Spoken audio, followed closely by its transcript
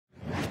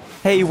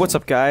Hey, what's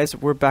up guys?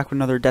 We're back with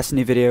another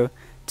Destiny video.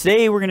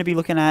 Today we're going to be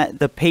looking at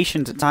the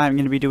Patience in Time. I'm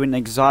going to be doing an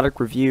exotic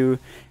review,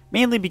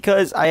 mainly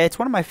because it's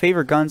one of my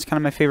favorite guns, kind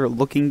of my favorite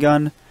looking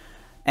gun,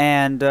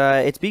 and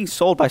it's being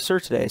sold by Sir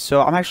today.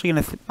 So I'm actually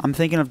I'm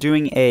thinking of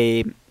doing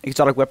a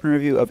exotic weapon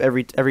review of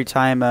every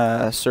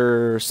time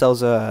Sir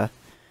sells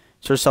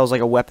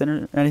like a weapon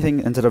or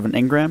anything instead of an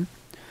engram.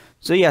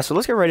 So yeah, so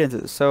let's get right into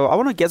this. So I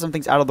want to get some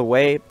things out of the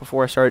way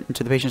before I start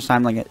into the Patience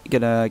time. Like,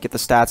 gonna get the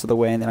stats out of the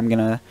way, and then I'm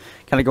gonna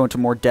kind of go into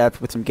more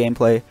depth with some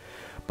gameplay.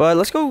 But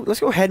let's go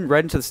ahead and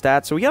right into the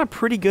stats. So we got a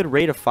pretty good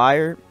rate of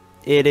fire.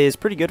 It is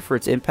pretty good for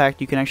its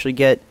impact. You can actually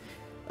get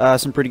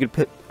some pretty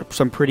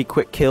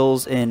quick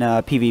kills in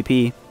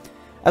PvP,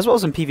 as well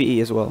as in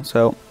PvE as well.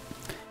 So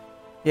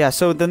yeah,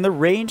 so then the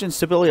range and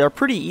stability are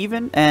pretty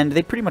even, and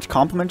they pretty much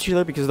complement each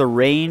other because the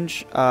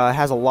range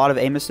has a lot of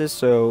aim assist.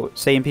 So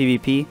say in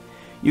PvP,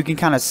 you can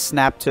kind of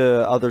snap to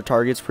other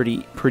targets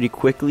pretty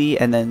quickly,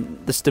 and then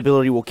the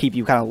stability will keep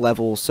you kind of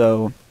level,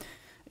 so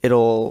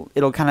it'll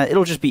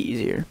just be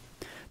easier.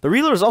 The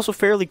reload is also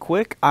fairly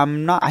quick.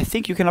 I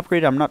think you can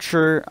upgrade it, I'm not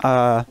sure,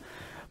 but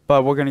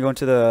we're gonna go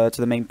into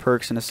the main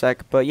perks in a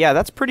sec. But yeah,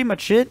 that's pretty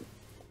much it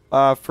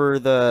for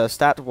the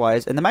stat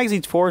wise. And the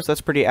magazine's 4, so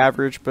that's pretty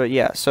average. But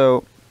yeah,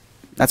 so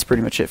that's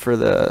pretty much it for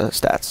the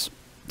stats.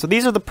 So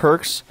these are the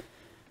perks.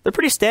 They're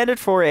pretty standard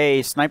for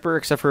a sniper,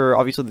 except for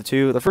obviously the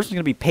two. The first one's going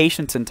to be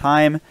Patience in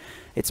Time.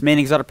 Its main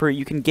exotic perk.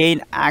 You can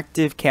gain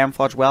active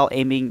camouflage while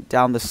aiming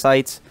down the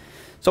sights.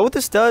 So what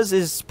this does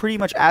is pretty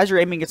much as you're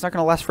aiming, it's not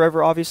going to last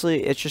forever,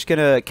 obviously. It's just going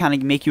to kind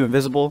of make you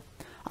invisible.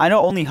 I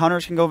know only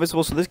hunters can go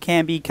invisible, so this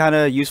can be kind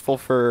of useful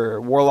for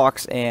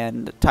warlocks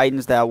and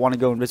titans that want to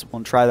go invisible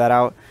and try that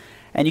out.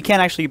 And you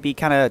can actually be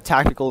kind of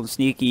tactical and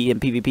sneaky in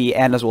PvP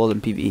and as well as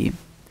in PvE.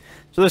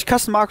 So there's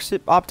custom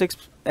optics,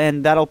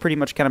 and that'll pretty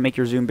much kind of make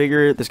your zoom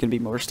bigger. There's going to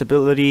be more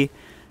stability,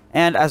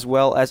 and as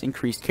well as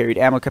increased carried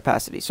ammo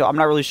capacity. So I'm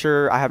not really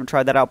sure. I haven't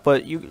tried that out,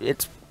 but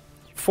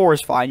 4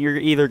 is fine. You're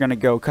either going to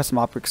go custom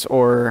optics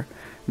or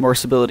more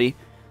stability.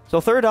 So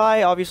third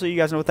eye, obviously you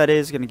guys know what that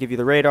is. Going to give you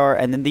the radar,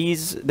 and then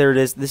there it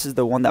is. This is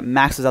the one that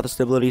maxes out the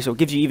stability, so it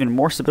gives you even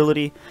more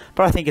stability.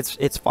 But I think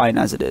it's fine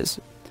as it is.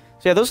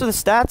 So yeah, those are the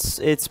stats.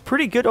 It's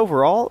pretty good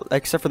overall,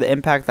 except for the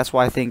impact. That's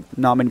why I think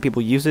not many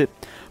people use it.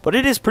 But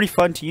it is pretty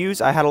fun to use.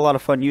 I had a lot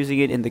of fun using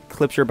it in the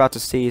clips you're about to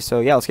see. So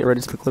yeah, let's get right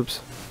into the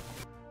clips.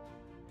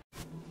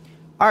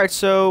 Alright,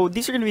 so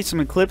these are going to be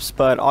some clips,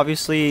 but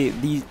obviously,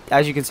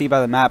 as you can see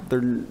by the map,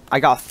 I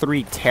got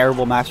 3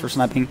 terrible maps for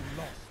sniping.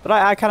 But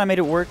I kind of made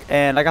it work,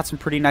 and I got some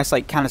pretty nice,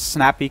 like, kind of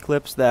snappy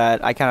clips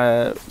that I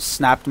kind of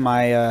snapped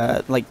my,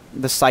 like,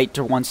 the sight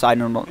to one side,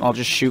 and I'll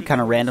just shoot kind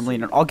of randomly,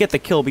 and I'll get the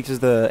kill because of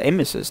the aim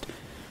assist.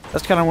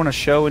 That's kind of what I want to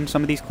show in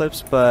some of these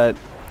clips, but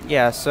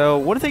yeah, so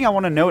one thing I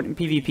want to note in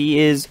PvP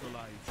is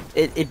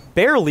it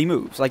barely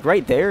moves. Like,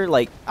 right there,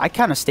 like, I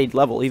kind of stayed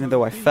level, even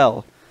though I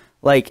fell.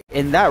 Like,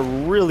 and that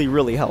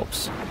really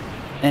helps.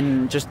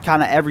 And just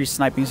kind of every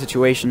sniping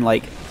situation,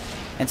 like,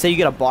 and say you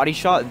get a body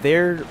shot,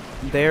 their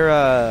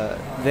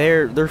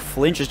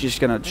flinch is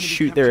just gonna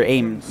shoot their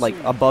aim like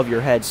above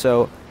your head,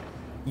 so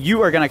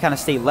you are gonna kind of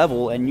stay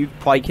level, and you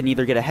probably can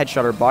either get a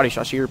headshot or a body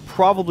shot, so you're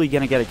probably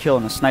gonna get a kill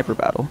in a sniper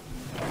battle.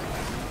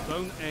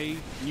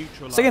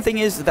 Second thing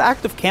is, the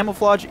active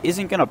camouflage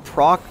isn't gonna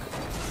proc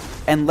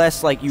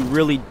unless like you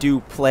really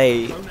do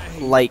play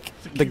like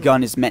the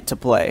gun is meant to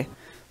play.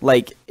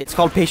 Like, it's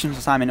called Patience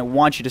in Time, and it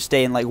wants you to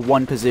stay in like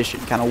one position,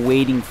 kind of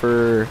waiting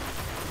for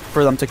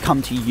them to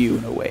come to you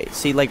in a way.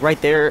 See, like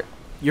right there,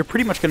 you're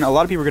pretty much gonna. A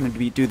lot of people are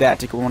gonna do that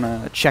to want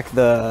to check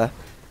the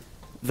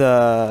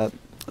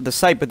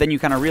site, but then you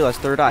kind of realize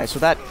third eye, so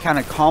that kind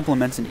of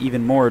complements it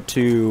even more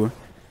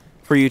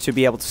for you to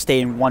be able to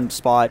stay in one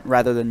spot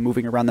rather than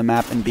moving around the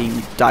map and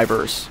being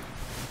diverse.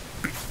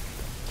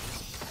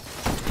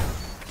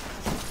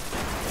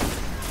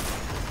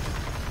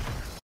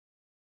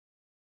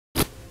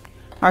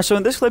 Alright, so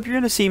in this clip you're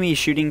going to see me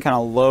shooting kind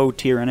of low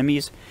tier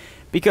enemies,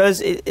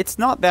 because it's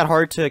not that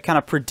hard to kind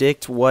of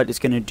predict what it's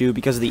going to do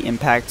because of the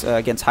impact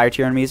against higher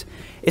tier enemies.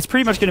 It's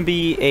pretty much going to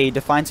be a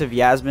Defiance of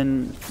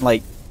Yasmin,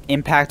 like,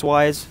 impact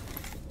wise.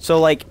 So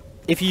like,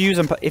 if you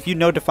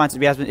know Defiance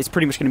of Yasmin, it's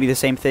pretty much going to be the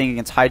same thing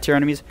against high tier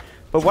enemies.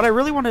 But what I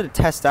really wanted to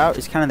test out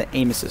is kind of the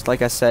aim assist.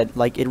 Like I said,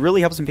 like, it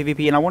really helps in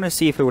PvP, and I want to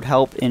see if it would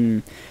help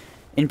in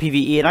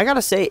PvE. And I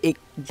gotta say, it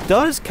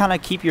does kind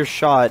of keep your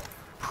shot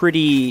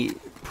pretty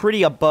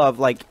above,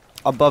 like,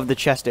 above the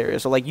chest area.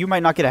 So like, you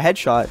might not get a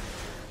headshot,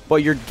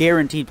 but you're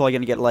guaranteed probably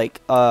gonna get like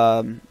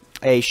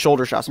a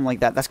shoulder shot, something like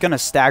that. That's gonna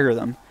stagger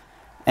them,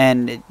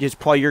 and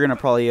you're gonna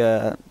probably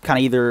kind of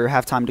either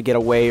have time to get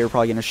away or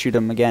probably gonna shoot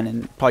them again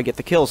and probably get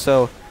the kill.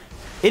 So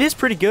it is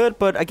pretty good,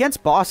 but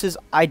against bosses,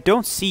 I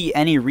don't see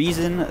any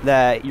reason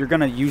that you're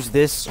gonna use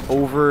this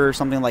over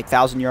something like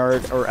 1000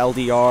 Yard or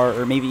LDR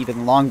or maybe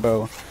even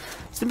Longbow.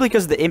 Simply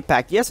because of the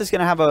impact. Yes, it's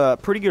going to have a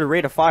pretty good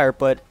rate of fire,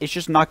 but it's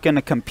just not going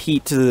to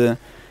compete to the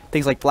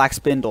things like Black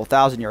Spindle,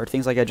 1000 Yard,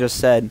 things like I just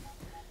said.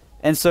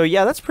 And so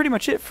yeah, that's pretty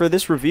much it for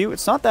this review.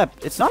 It's not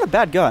a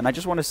bad gun. I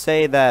just want to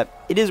say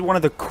that it is one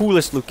of the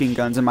coolest looking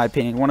guns in my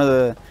opinion. One of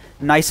the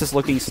nicest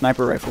looking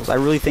sniper rifles. I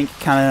really think it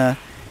kind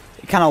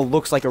of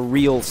looks like a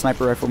real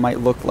sniper rifle might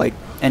look like,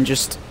 and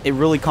just it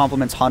really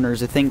complements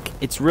hunters. I think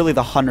it's really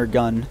the hunter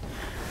gun.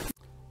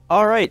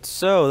 Alright,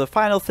 so the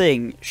final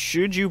thing,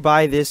 should you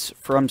buy this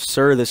from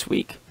Sir this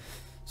week?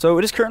 So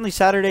it is currently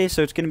Saturday,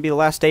 so it's going to be the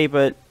last day,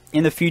 but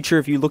in the future,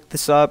 if you look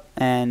this up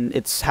and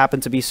it's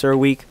happened to be Sir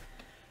week,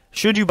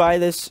 should you buy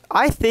this?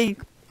 I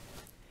think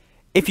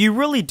if you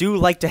really do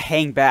like to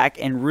hang back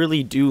and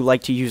really do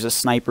like to use a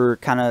sniper,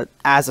 kind of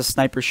as a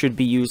sniper should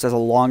be used as a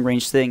long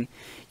range thing,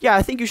 yeah,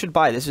 I think you should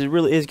buy this. It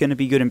really is going to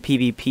be good in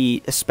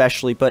PvP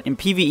especially, but in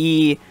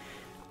PvE,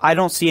 I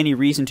don't see any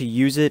reason to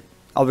use it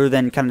other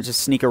than kind of just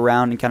sneak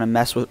around and kind of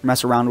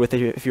mess around with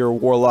it if you're a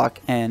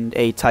Warlock and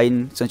a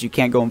Titan, since you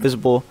can't go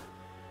invisible.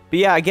 But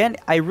yeah, again,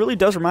 it really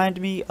does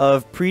remind me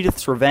of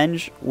Predath's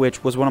Revenge,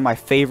 which was one of my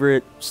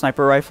favorite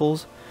sniper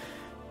rifles.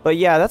 But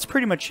yeah, that's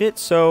pretty much it.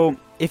 So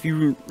if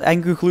you,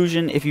 in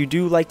conclusion, if you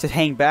do like to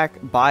hang back,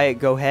 buy it,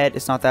 go ahead.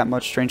 It's not that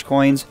much strange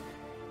coins.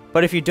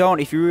 But if you don't,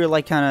 if you're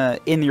like kind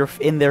of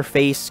in their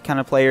face kind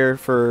of player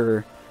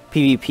for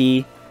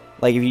PvP,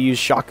 like if you use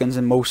shotguns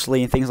and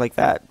mostly and things like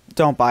that,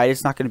 don't buy it.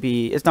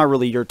 It's not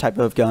really your type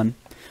of gun.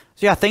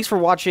 So yeah, thanks for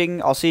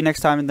watching. I'll see you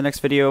next time in the next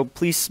video.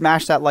 Please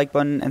smash that like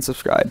button and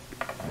subscribe.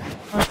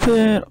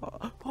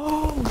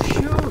 Oh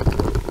shoot!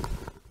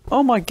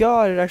 Oh my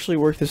god, it actually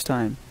worked this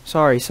time.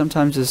 Sorry,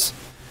 sometimes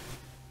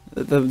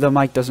the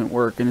mic doesn't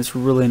work and it's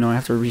really annoying. I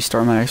have to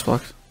restart my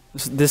Xbox.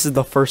 This is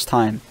the first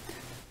time.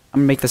 I'm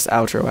gonna make this the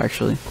outro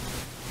actually.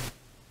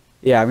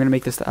 Yeah, I'm gonna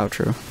make this the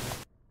outro.